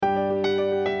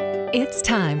It's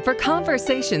time for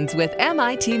Conversations with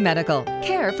MIT Medical.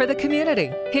 Care for the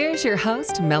community. Here's your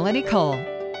host, Melanie Cole.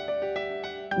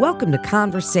 Welcome to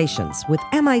Conversations with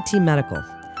MIT Medical.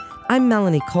 I'm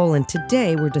Melanie Cole, and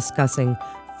today we're discussing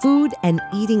food and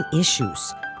eating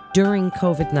issues during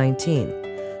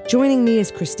COVID-19. Joining me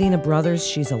is Christina Brothers.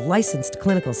 She's a licensed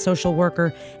clinical social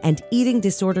worker and eating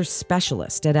disorders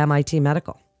specialist at MIT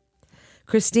Medical.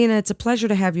 Christina, it's a pleasure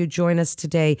to have you join us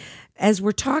today as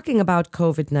we're talking about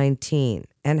COVID-19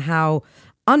 and how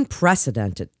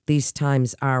unprecedented these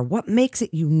times are. What makes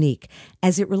it unique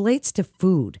as it relates to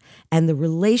food and the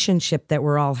relationship that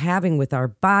we're all having with our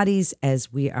bodies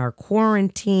as we are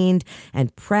quarantined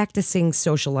and practicing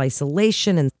social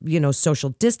isolation and, social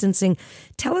distancing.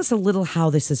 Tell us a little how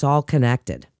this is all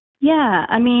connected. Yeah,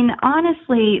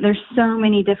 honestly, there's so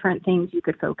many different things you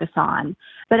could focus on.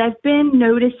 But I've been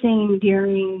noticing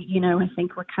during, I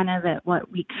think we're kind of at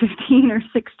week 15 or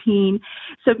 16,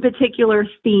 some particular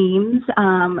themes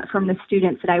from the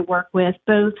students that I work with,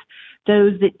 both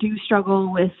those that do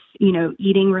struggle with,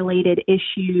 eating related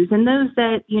issues and those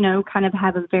that, kind of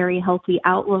have a very healthy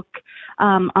outlook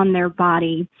on their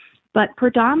body. But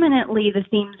predominantly the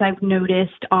themes I've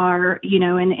noticed are,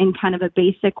 in kind of a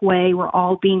basic way, we're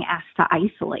all being asked to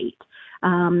isolate.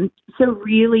 So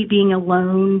really being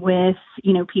alone with,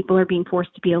 people are being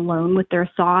forced to be alone with their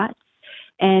thoughts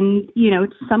and,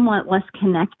 it's somewhat less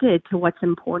connected to what's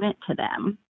important to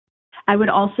them. I would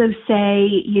also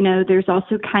say, there's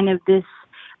also kind of this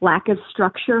lack of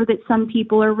structure that some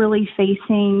people are really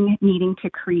facing, needing to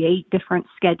create different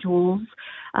schedules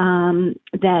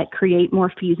that create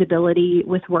more feasibility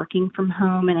with working from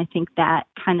home. And I think that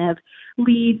kind of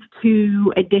leads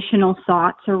to additional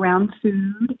thoughts around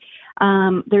food.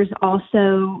 There's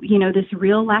also, this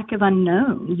real lack of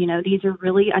unknown. These are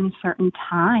really uncertain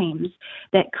times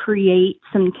that create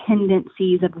some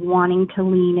tendencies of wanting to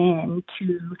lean in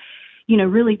to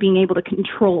really being able to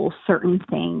control certain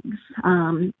things,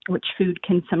 which food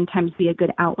can sometimes be a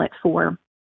good outlet for.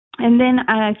 And then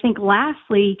I think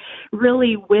lastly,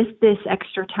 really with this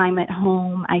extra time at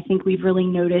home, I think we've really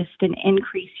noticed an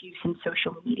increased use in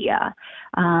social media,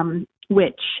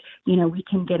 which, we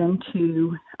can get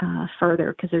into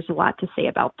further because there's a lot to say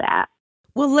about that.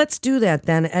 Well, let's do that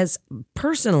then. As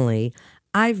personally,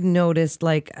 I've noticed,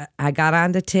 I got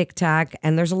onto TikTok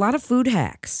and there's a lot of food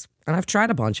hacks. And I've tried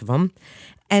a bunch of them,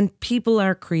 and people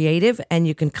are creative and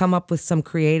you can come up with some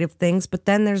creative things. But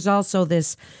then there's also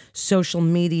this social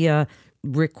media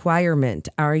requirement.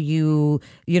 Are you,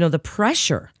 the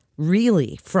pressure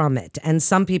really from it? And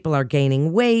some people are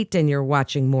gaining weight and you're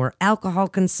watching more alcohol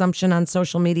consumption on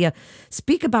social media.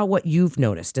 Speak about what you've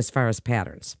noticed as far as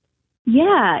patterns.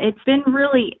 Yeah, it's been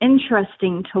really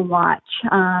interesting to watch.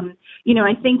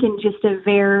 I think in just a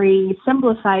very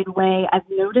simplified way, I've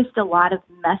noticed a lot of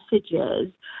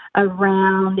messages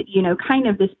around, kind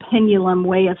of this pendulum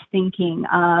way of thinking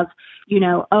of,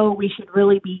 we should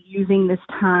really be using this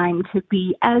time to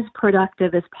be as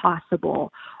productive as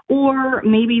possible. Or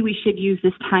maybe we should use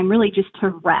this time really just to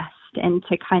rest and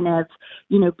to kind of,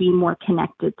 be more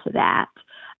connected to that.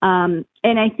 And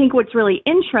I think what's really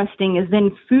interesting is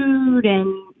then food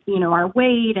and, our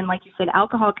weight and, like you said,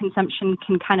 alcohol consumption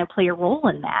can kind of play a role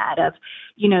in that of,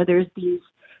 there's these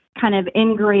kind of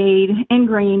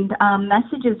ingrained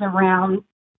messages around,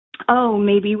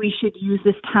 maybe we should use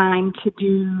this time to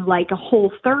do like a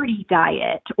Whole30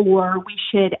 diet, or we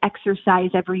should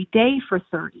exercise every day for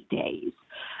 30 days.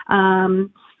 And,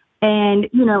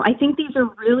 I think these are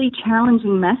really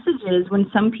challenging messages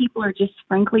when some people are just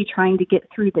frankly trying to get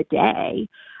through the day.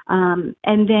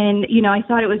 And then, I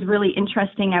thought it was really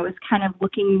interesting. I was kind of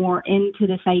looking more into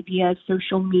this idea of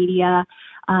social media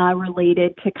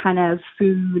related to kind of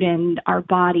food and our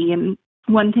body. And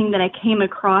one thing that I came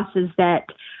across is that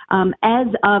as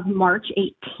of March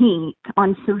 18th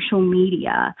on social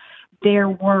media, there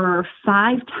were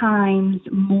 5 times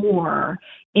more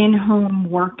in-home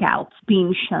workouts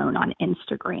being shown on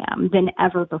Instagram than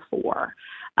ever before.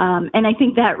 And I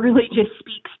think that really just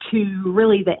speaks to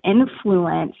really the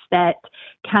influence that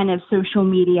kind of social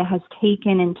media has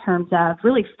taken in terms of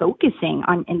really focusing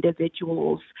on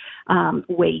individuals'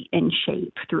 weight and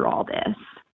shape through all this.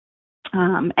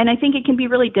 And I think it can be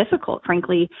really difficult,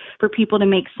 frankly, for people to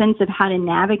make sense of how to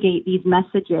navigate these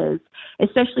messages,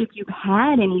 especially if you've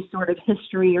had any sort of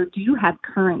history or do have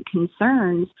current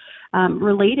concerns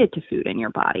related to food in your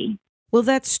body. Well,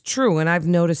 that's true. And I've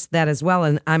noticed that as well.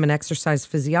 And I'm an exercise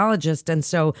physiologist. And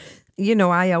so,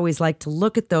 I always like to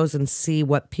look at those and see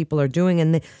what people are doing.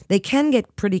 And they can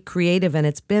get pretty creative. And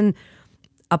it's been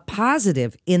a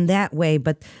positive in that way,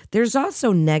 but there's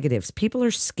also negatives. People are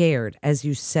scared, as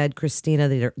you said,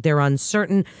 Christina. They're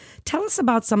uncertain. Tell us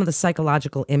about some of the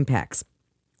psychological impacts.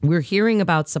 We're hearing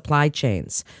about supply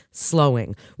chains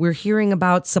slowing. We're hearing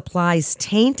about supplies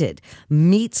tainted,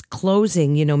 meats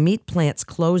closing, meat plants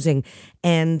closing.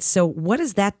 And so what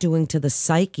is that doing to the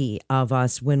psyche of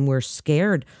us when we're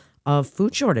scared of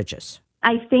food shortages?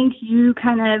 I think you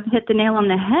kind of hit the nail on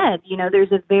the head.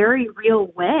 There's a very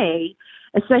real way,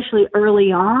 especially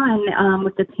early on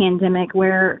with the pandemic,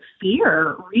 where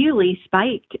fear really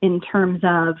spiked in terms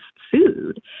of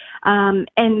food.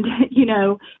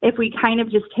 If we kind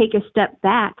of just take a step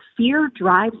back, fear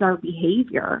drives our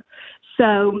behavior.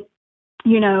 So,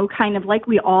 kind of like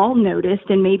we all noticed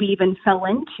and maybe even fell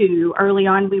into early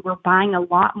on, we were buying a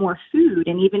lot more food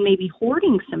and even maybe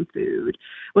hoarding some food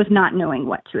with not knowing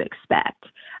what to expect.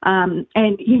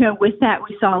 With that,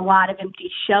 we saw a lot of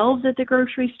empty shelves at the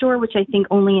grocery store, which I think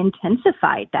only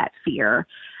intensified that fear.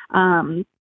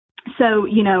 So,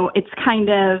 it's kind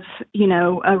of,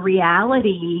 a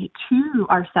reality to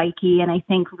our psyche, and I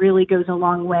think really goes a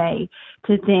long way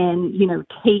to then,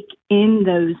 take in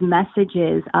those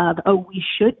messages of, oh, we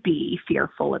should be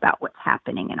fearful about what's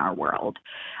happening in our world.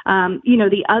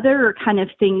 The other kind of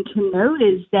thing to note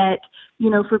is that,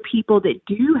 for people that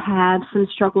do have some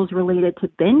struggles related to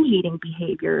binge eating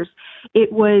behaviors,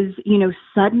 it was,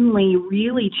 suddenly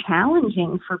really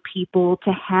challenging for people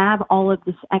to have all of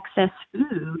this excess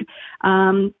food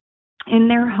in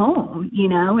their home,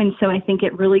 and so I think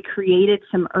it really created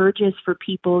some urges for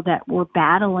people that were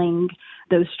battling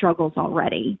those struggles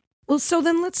already. Well, so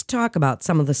then let's talk about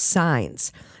some of the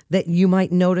signs that you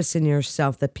might notice in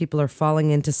yourself that people are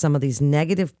falling into some of these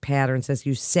negative patterns, as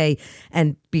you say,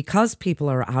 and because people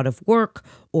are out of work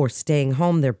or staying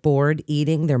home, they're bored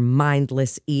eating, they're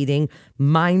mindless eating.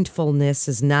 Mindfulness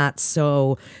is not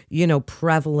so,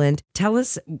 prevalent. Tell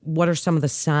us, what are some of the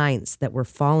signs that we're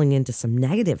falling into some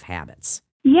negative habits?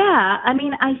 Yeah,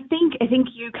 I think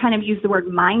you kind of used the word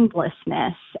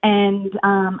mindlessness, and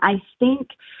I think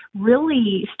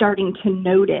really starting to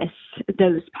notice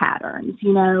those patterns,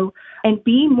 and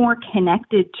be more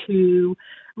connected to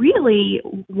really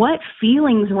what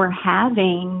feelings we're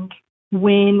having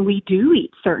when we do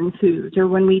eat certain foods or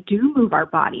when we do move our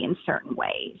body in certain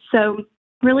ways. So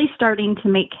really starting to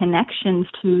make connections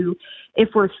to if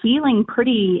we're feeling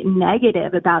pretty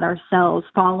negative about ourselves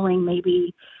following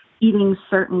maybe eating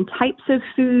certain types of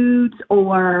foods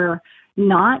or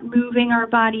not moving our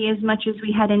body as much as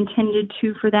we had intended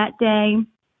to for that day,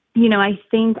 I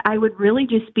think I would really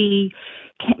just be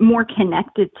more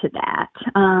connected to that.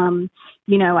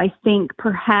 I think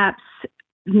perhaps,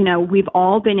 we've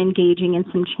all been engaging in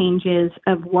some changes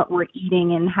of what we're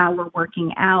eating and how we're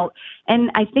working out.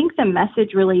 And I think the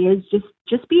message really is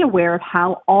just be aware of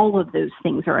how all of those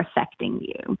things are affecting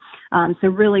you. So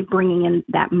really bringing in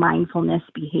that mindfulness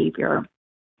behavior.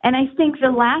 And I think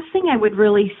the last thing I would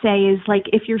really say is, like,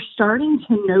 if you're starting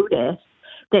to notice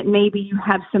that maybe you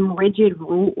have some rigid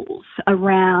rules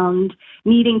around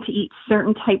needing to eat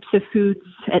certain types of foods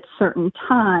at certain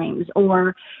times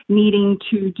or needing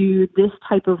to do this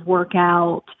type of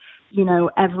workout,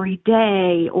 every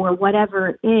day or whatever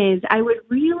it is, I would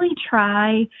really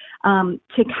try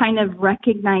to kind of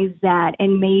recognize that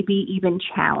and maybe even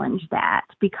challenge that,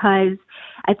 because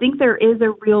I think there is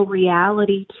a real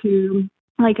reality to,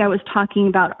 like I was talking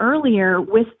about earlier,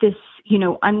 with this,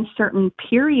 uncertain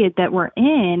period that we're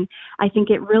in. I think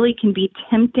it really can be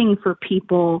tempting for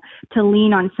people to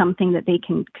lean on something that they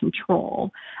can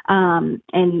control and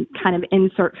kind of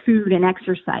insert food and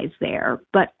exercise there.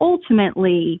 But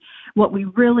ultimately, what we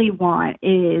really want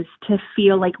is to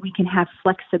feel like we can have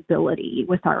flexibility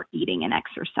with our eating and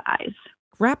exercise.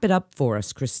 Wrap it up for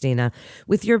us, Christina,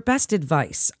 with your best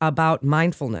advice about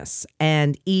mindfulness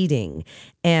and eating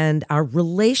and our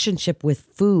relationship with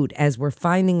food as we're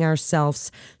finding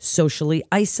ourselves socially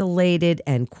isolated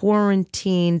and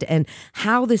quarantined, and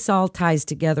how this all ties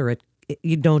together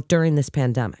during this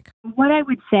pandemic. What I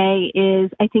would say is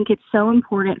I think it's so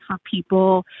important for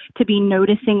people to be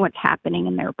noticing what's happening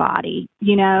in their body.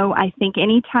 I think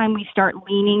anytime we start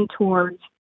leaning towards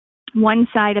one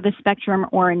side of the spectrum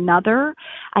or another,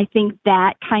 I think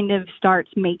that kind of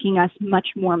starts making us much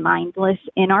more mindless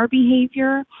in our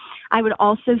behavior. I would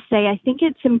also say I think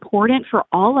it's important for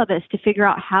all of us to figure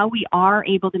out how we are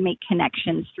able to make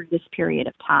connections through this period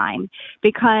of time,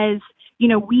 because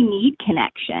we need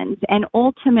connections. And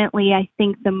ultimately, I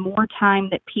think the more time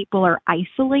that people are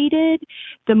isolated,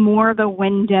 the more of a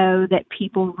window that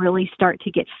people really start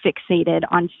to get fixated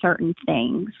on certain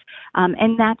things.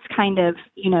 And that's kind of,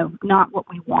 not what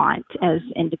we want as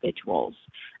individuals.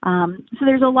 So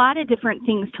there's a lot of different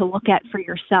things to look at for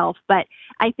yourself, but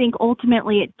I think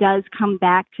ultimately it does come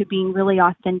back to being really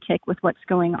authentic with what's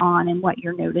going on and what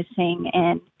you're noticing.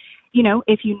 And,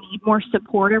 if you need more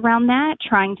support around that,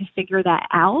 trying to figure that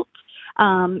out.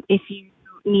 If you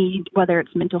need, whether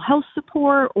it's mental health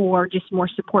support or just more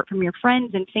support from your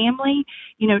friends and family,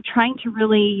 trying to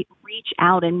really reach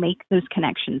out and make those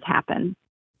connections happen.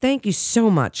 Thank you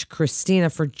so much, Christina,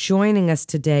 for joining us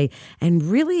today and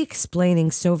really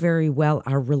explaining so very well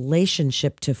our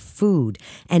relationship to food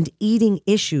and eating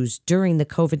issues during the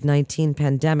COVID-19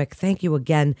 pandemic. Thank you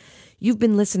again. You've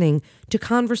been listening to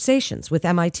Conversations with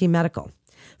MIT Medical.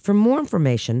 For more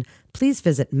information, please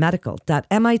visit medical.mit.edu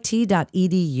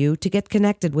to get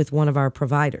connected with one of our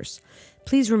providers.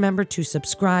 Please remember to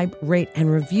subscribe, rate,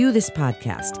 and review this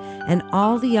podcast and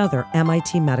all the other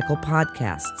MIT Medical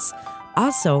podcasts.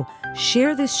 Also,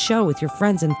 share this show with your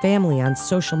friends and family on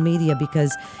social media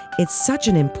because it's such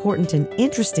an important and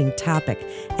interesting topic,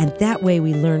 and that way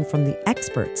we learn from the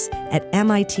experts at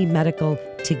MIT Medical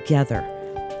together.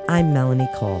 I'm Melanie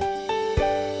Cole.